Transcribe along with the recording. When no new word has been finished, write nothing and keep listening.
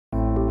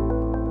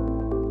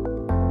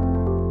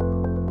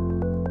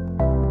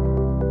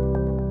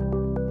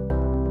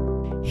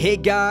Hey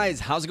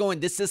guys, how's it going?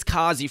 This is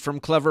Kazi from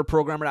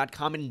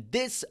cleverprogrammer.com. In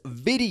this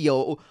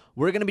video,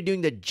 we're going to be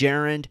doing the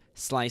gerund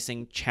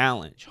slicing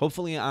challenge.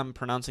 Hopefully I'm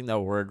pronouncing that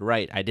word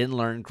right. I didn't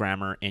learn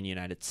grammar in the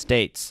United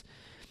States.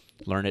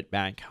 Learn it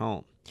back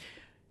home.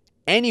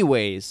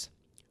 Anyways,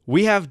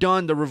 we have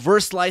done the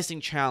reverse slicing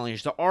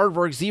challenge, the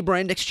aardvark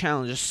zebra index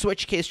challenge, the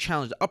switch case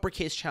challenge, the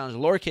uppercase challenge, the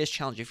lowercase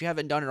challenge. If you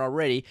haven't done it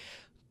already,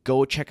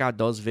 go check out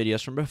those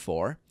videos from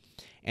before.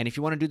 And if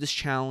you want to do this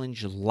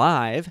challenge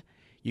live,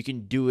 you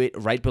can do it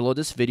right below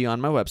this video on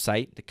my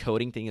website. The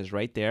coding thing is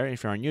right there.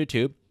 If you're on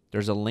YouTube,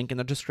 there's a link in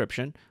the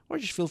description, or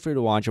just feel free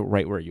to watch it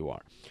right where you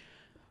are.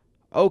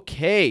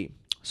 Okay,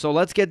 so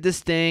let's get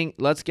this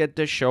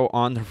show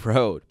on the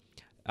road.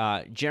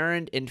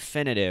 Gerund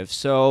infinitive.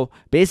 So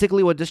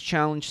basically what this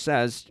challenge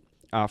says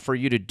for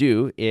you to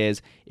do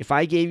is, if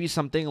I gave you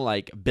something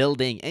like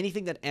building,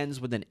 anything that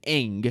ends with an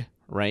ing,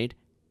 right?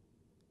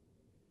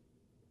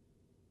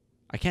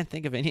 I can't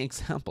think of any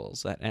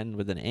examples that end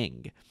with an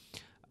ing.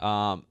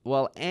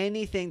 Well,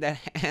 anything that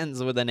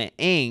ends with an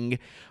ing,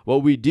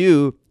 what we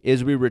do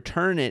is we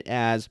return it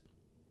as,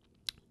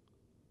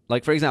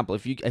 like, for example,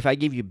 if I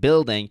give you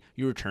building,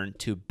 you return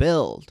to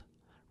build,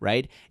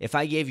 right? If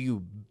I gave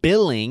you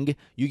billing,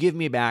 you give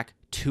me back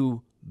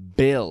to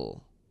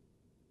bill.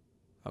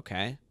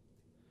 Okay?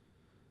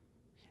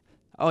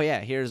 Oh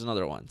yeah, here's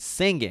another one.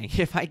 Singing.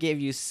 If I gave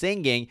you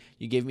singing,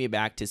 you give me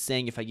back to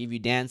sing. If I give you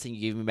dancing,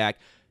 you give me back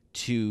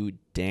to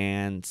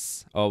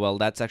dance. Oh, well,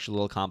 that's actually a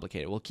little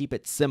complicated. We'll keep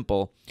it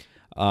simple.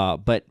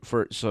 But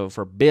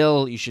for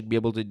bill, you should be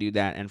able to do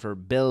that. And for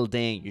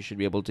building, you should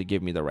be able to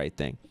give me the right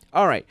thing.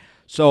 All right.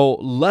 So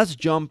let's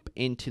jump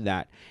into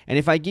that. And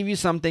if I give you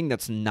something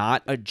that's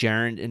not a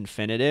gerund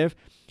infinitive,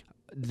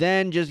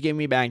 then just give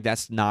me back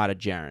that's not a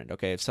gerund.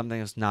 Okay. If something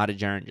is not a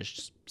gerund,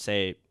 just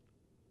say,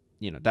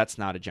 that's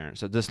not a gerund.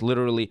 So this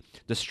literally,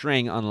 the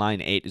string on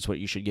line 8 is what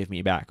you should give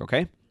me back.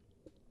 Okay.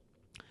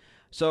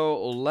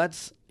 So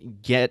let's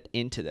get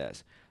into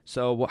this.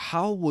 So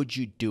how would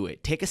you do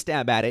it? Take a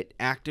stab at it.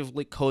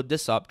 Actively code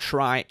this up.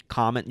 Try,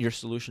 comment your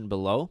solution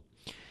below.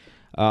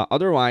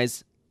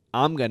 Otherwise,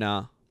 I'm going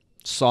to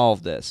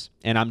solve this.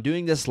 And I'm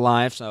doing this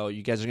live, so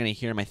you guys are going to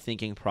hear my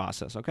thinking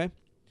process, okay?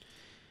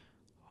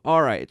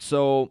 All right,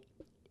 so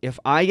if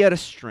I get a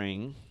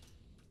string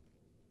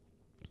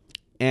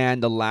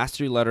and the last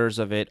 3 letters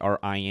of it are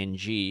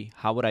ing,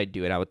 how would I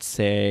do it? I would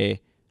say,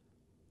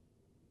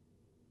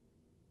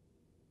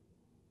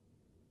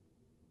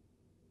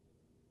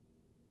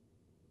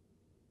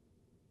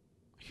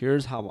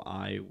 here's how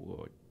I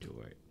would do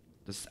it.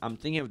 I'm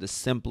thinking of the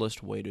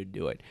simplest way to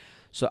do it.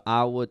 So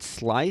I would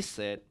slice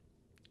it.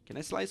 Can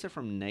I slice it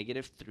from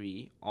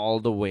 -3 all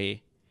the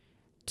way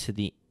to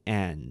the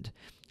end?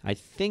 I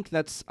think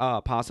that's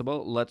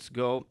possible. Let's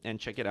go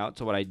and check it out.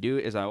 So what I do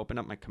is I open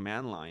up my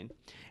command line,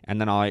 and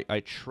then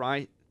I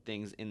try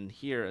things in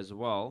here as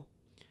well.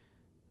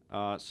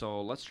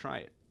 So let's try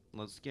it.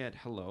 Let's get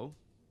hello,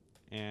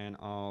 and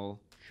I'll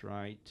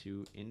try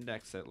to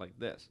index it like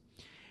this.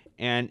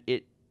 And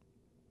it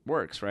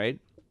works, right?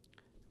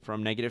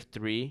 From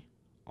 -3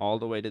 all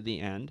the way to the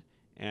end.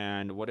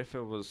 And what if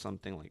it was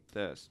something like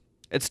this?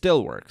 It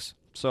still works.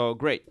 So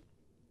great.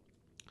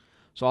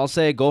 So I'll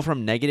say go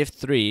from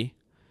 -3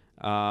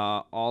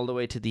 all the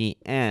way to the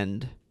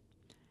end.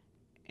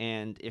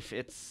 And if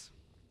it's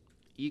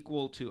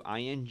equal to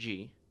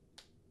ing,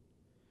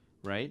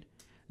 right?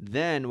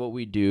 Then what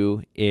we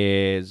do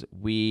is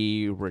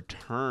we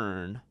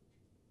return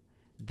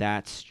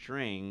that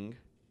string.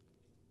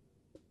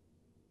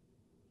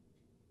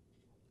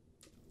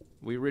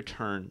 We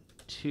return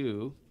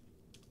 2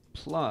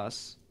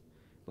 plus,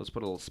 let's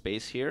put a little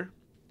space here,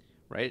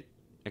 right?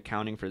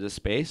 Accounting for this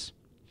space.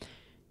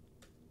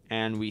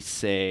 And we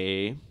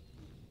say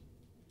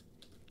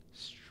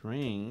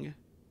string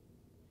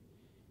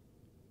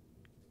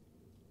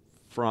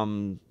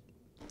from,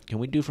 can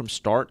we do from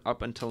start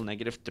up until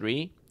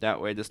 -3?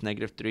 That way this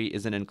 -3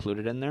 isn't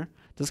included in there.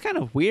 That's kind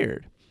of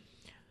weird.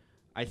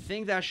 I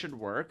think that should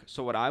work.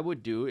 So what I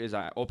would do is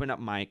I open up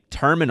my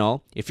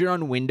terminal. If you're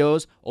on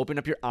Windows, open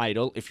up your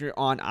idle. If you're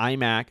on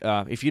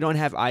iMac, if you don't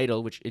have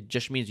idle, which it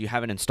just means you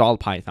haven't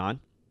installed Python,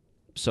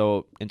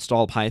 so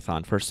install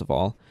Python first of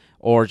all,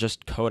 or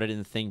just code it in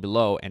the thing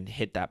below and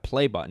hit that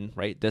play button,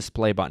 right? This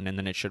play button, and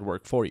then it should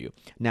work for you.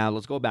 Now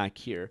let's go back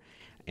here,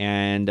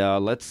 and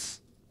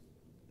let's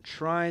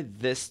try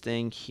this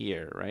thing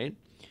here, right?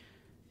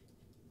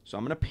 So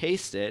I'm going to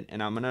paste it,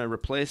 and I'm going to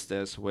replace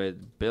this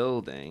with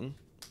building.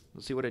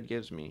 Let's see what it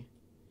gives me.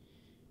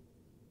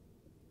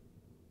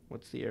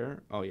 What's the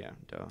error? Oh, yeah,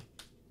 duh.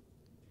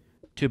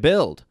 To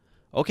build.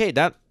 Okay,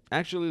 that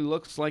actually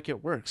looks like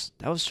it works.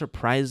 That was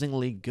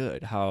surprisingly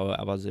good how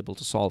I was able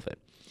to solve it.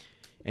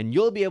 And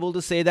you'll be able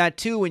to say that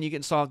too when you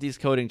can solve these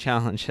coding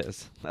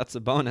challenges. That's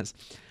a bonus.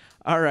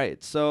 All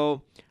right,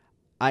 so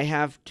I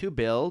have to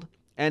build.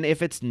 And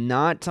if it's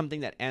not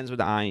something that ends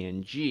with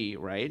ing,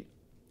 right?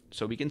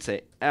 So we can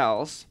say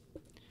else.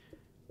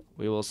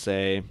 We will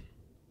say,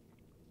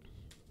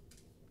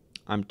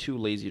 I'm too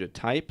lazy to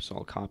type, so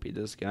I'll copy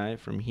this guy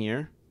from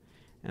here,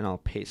 and I'll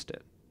paste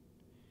it.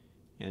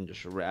 and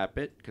just wrap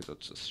it because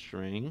it's a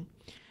string.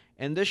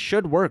 And this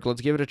should work.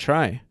 Let's give it a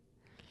try.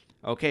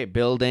 Okay,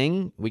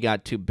 building. We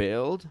got to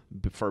build.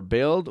 For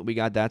build, we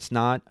got that's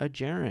not a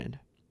gerund.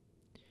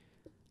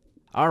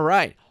 All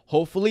right.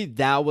 Hopefully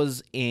that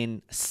was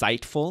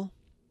insightful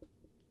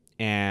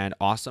and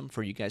awesome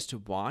for you guys to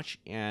watch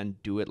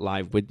and do it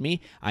live with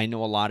me. I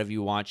know a lot of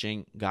you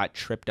watching got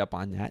tripped up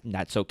on that, and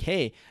that's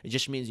okay. It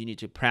just means you need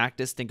to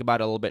practice, think about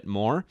it a little bit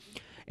more.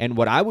 And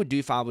what I would do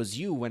if I was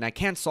you, when I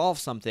can't solve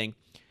something,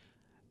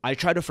 I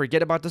try to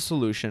forget about the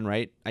solution,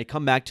 right? I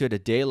come back to it a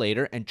day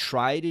later and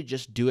try to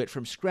just do it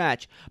from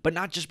scratch, but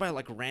not just by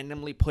like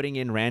randomly putting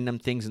in random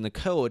things in the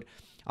code.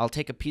 I'll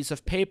take a piece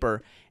of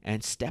paper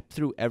and step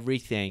through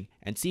everything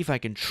and see if I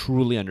can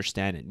truly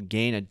understand it and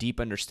gain a deep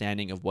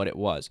understanding of what it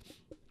was.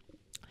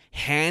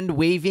 Hand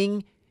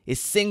waving is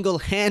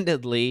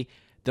single-handedly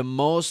the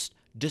most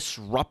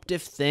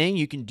disruptive thing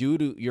you can do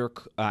to your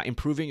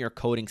improving your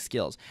coding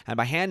skills. And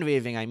by hand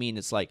waving, I mean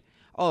it's like,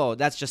 oh,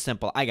 that's just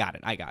simple. I got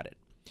it. I got it.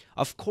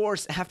 Of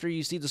course, after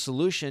you see the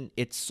solution,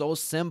 it's so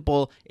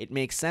simple, it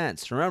makes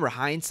sense. Remember,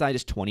 hindsight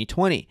is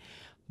 20/20.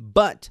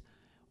 But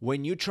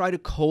when you try to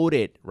code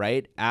it,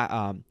 right,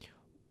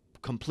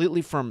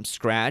 completely from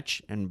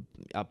scratch and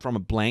from a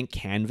blank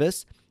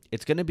canvas,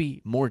 it's going to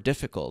be more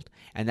difficult.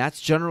 And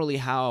that's generally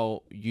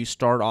how you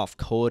start off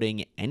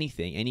coding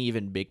anything, any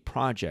even big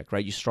project,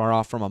 right? You start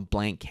off from a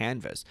blank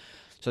canvas.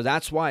 So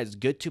that's why it's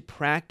good to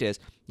practice,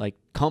 like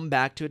come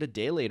back to it a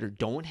day later.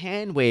 Don't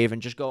hand wave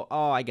and just go,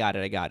 oh, I got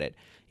it, I got it.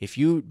 If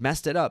you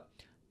messed it up,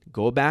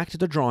 go back to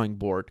the drawing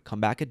board, come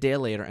back a day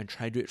later and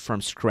try to do it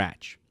from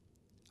scratch.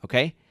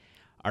 Okay?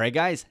 All right,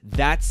 guys,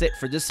 that's it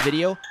for this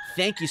video.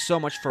 Thank you so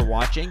much for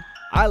watching.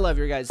 I love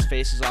your guys'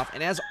 faces off.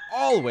 And as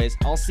always,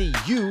 I'll see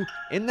you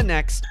in the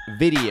next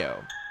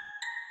video.